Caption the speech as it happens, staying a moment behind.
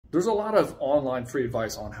There's a lot of online free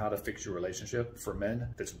advice on how to fix your relationship for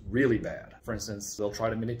men that's really bad. For instance, they'll try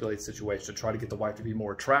to manipulate the situation to try to get the wife to be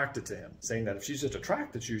more attracted to him, saying that if she's just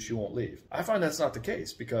attracted to you, she won't leave. I find that's not the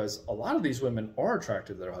case, because a lot of these women are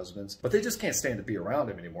attracted to their husbands, but they just can't stand to be around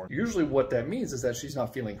him anymore. Usually what that means is that she's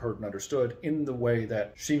not feeling heard and understood in the way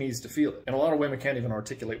that she needs to feel it. And a lot of women can't even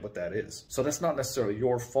articulate what that is. So that's not necessarily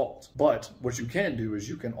your fault. But what you can do is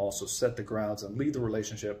you can also set the grounds and lead the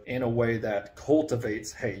relationship in a way that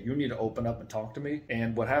cultivates, hey, you need to open up and talk to me.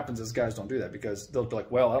 And what happens is guys don't do that, because they'll be like,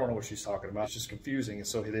 well, I don't know what she's talking about. It's just confusing. And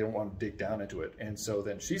so they don't want to dig down into it. And so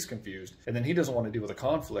then she's confused. And then he doesn't want to deal with a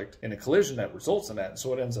conflict and a collision that results in that. And so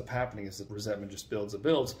what ends up happening is that resentment just builds and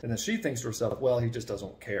builds. And then she thinks to herself, well, he just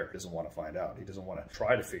doesn't care. He doesn't want to find out. He doesn't want to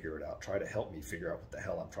try to figure it out, try to help me figure out what the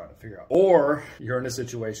hell I'm trying to figure out. Or you're in a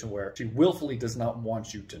situation where she willfully does not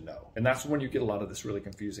want you to know. And that's when you get a lot of this really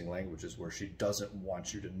confusing languages where she doesn't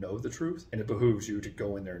want you to know the truth. And it behooves you to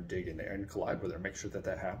go in there and dig in there and collide with her. Make sure that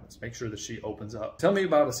that happens. Make sure that she opens up. Tell me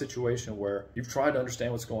about a situation where you've tried to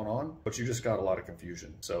understand what's going on, but you just got a lot of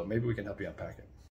confusion. So maybe we can help you unpack it.